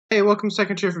Hey, welcome to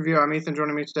Second Shift Review. I'm Ethan.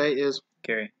 Joining me today is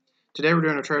Gary. Today we're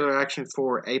doing a trailer reaction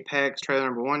for Apex, trailer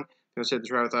number 1. If you want to see the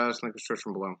trailer with us, link in the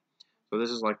description below. So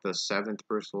this is like the 7th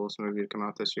Bruce Willis movie to come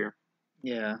out this year.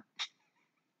 Yeah.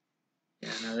 Yeah,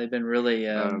 no, they've been really...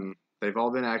 They've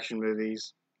all been action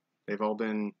movies. They've all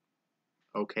been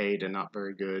okay to not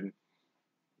very good.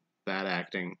 Bad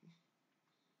acting.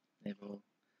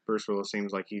 Bruce Willis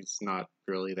seems like he's not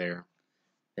really there.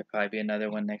 There'll probably be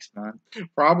another one next month.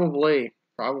 Probably.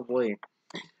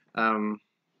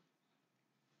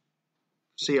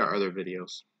 See our other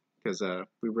videos, because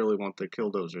we really want the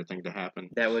Killdozer thing to happen.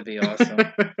 That would be awesome.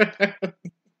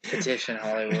 Petition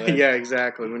Hollywood. Yeah,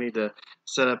 exactly. We need to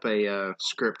set up a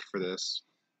script for this.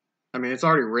 I mean, it's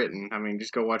already written. I mean,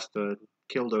 just go watch the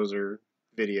Killdozer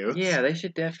videos. Yeah, they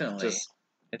should definitely.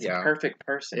 It's a perfect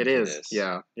person. It for is. This.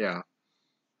 Yeah.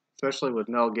 Especially with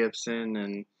Mel Gibson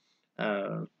and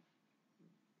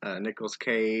Nicolas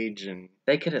Cage and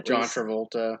they could at John least,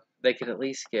 Travolta. They could at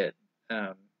least get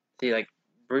see, like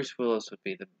Bruce Willis would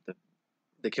be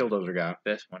the Killdozer guy.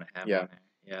 Best one to have. Yeah. On there.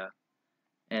 Yeah.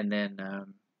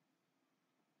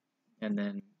 And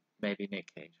then maybe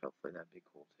Nick Cage. Hopefully that'd be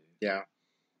cool too. Yeah.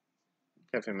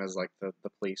 Have him as like the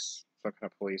police, some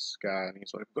kind of police guy, and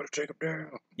he's like, "I'm gonna take him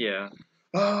down." Yeah.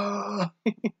 Ah.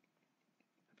 I'm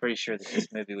pretty sure that this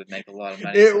movie would make a lot of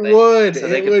money. It would. So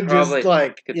they could would probably, just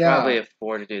like probably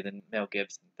afford to do the Mel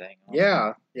Gibson thing.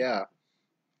 Yeah.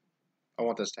 I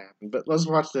want this to happen, but let's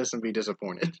watch this and be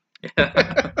disappointed.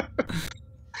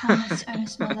 Thomas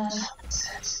Ernest Malone,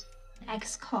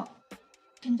 ex-cop,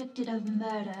 convicted of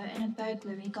murder in a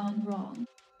burglary gone wrong.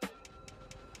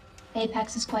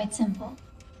 Apex is quite simple.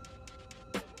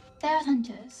 They're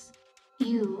hunters.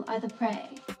 You are the prey.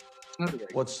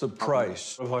 What's the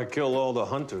price if I kill all the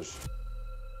hunters?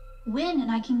 Win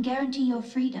and I can guarantee your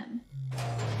freedom.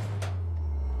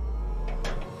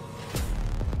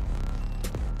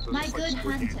 My good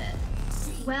hunter,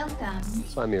 welcome.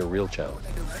 Find me a real challenge.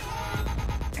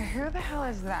 Who the hell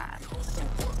is that?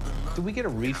 Do we get a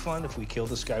refund if we kill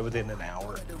this guy within an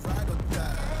hour?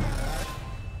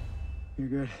 You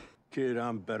good? Kid,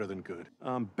 I'm better than good.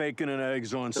 I'm bacon and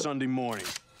eggs on Sunday morning.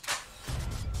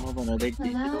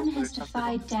 Malone has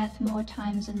defied death more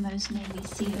times than most Navy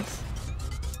SEALs.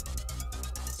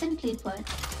 Simply put,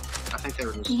 I think they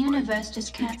were the universe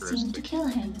just can't seem to kill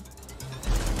him.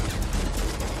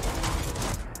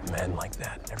 A man like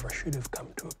that never should have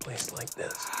come to a place like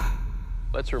this.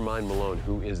 Let's remind Malone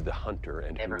who is the hunter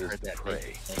and who is the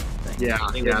prey. Yeah,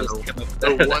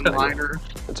 the one-liner.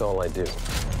 That's all I do.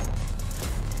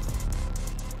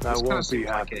 I won't be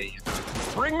happy.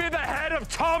 Bring me the head of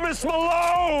Thomas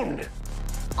Malone!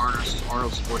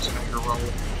 Arnold Schwarzenegger role.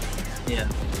 Yeah.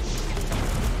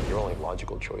 Your only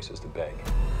logical choice is to beg.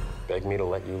 Beg me to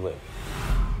let you live.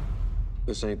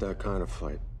 This ain't that kind of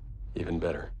fight. Even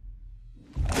better.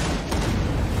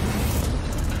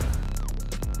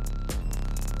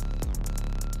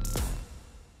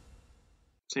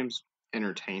 Seems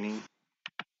entertaining.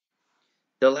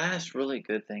 The last really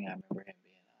good thing I remember him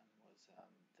being on was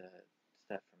the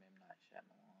stuff from M. Night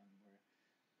Shyamalan, where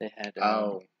they had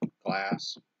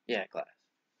Glass. Yeah, Glass.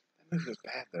 That movie was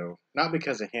bad though. Not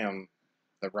because of him.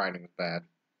 The writing was bad.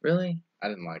 Really? I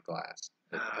didn't like Glass.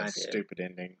 I did. Stupid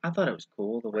ending. I thought it was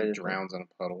cool the way he drowns in a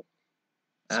puddle.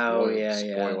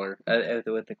 Spoiler.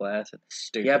 With the glass.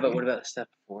 Stupid. Yeah, but what about the stuff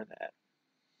before that?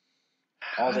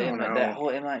 That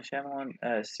whole M. Night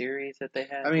Shyamalan series that they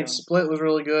had. I mean, Split was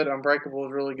really good. Unbreakable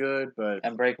was really good, but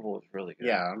Unbreakable was really good.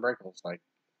 Yeah, Unbreakable was like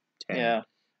 10. Yeah.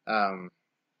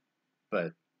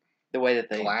 But the way that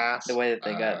they Glass,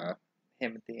 got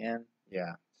him at the end.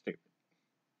 Yeah, stupid.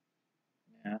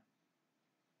 Yeah.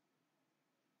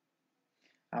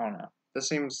 I don't know. This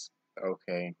seems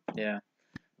okay. Yeah,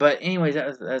 but anyways,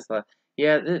 that's like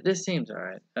this seems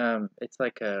alright. It's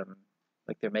like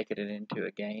they're making it into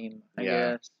a game. I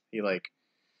guess. They're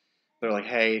like,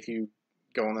 hey, if you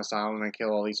go on this island and kill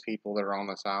all these people that are on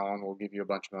this island, we'll give you a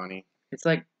bunch of money. It's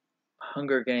like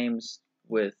Hunger Games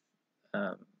with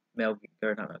not Mel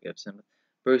Gibson, but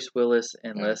Bruce Willis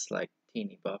and less like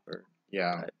teeny bopper.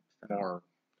 Yeah, more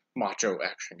macho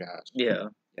action guys. Yeah.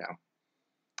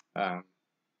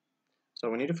 So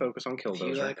we need to focus on Killdozer.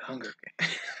 If you like Hunger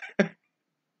Games,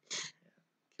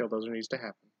 Killdozer needs to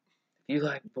happen. If you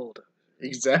like bulldozers.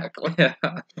 Exactly. Yeah.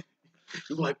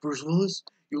 You like Bruce Willis?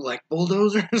 You like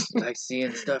bulldozers? You like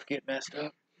seeing stuff get messed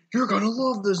up? You're gonna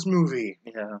love this movie.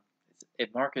 Yeah.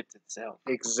 It markets itself.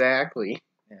 Exactly.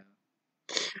 Yeah.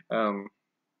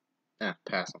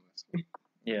 Pass on this.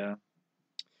 Yeah.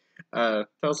 Tell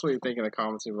us what you think in the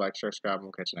comments. If you like, share, subscribe, and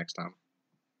we'll catch you next time.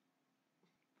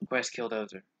 Quest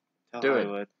Killdozer. Tell Do it.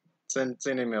 Hollywood. Send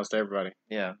emails to everybody.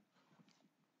 Yeah.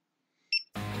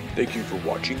 Thank you for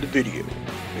watching the video.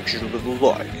 Make sure to leave a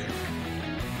like,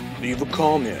 leave a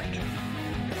comment,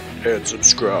 and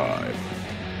subscribe.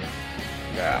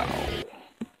 Now.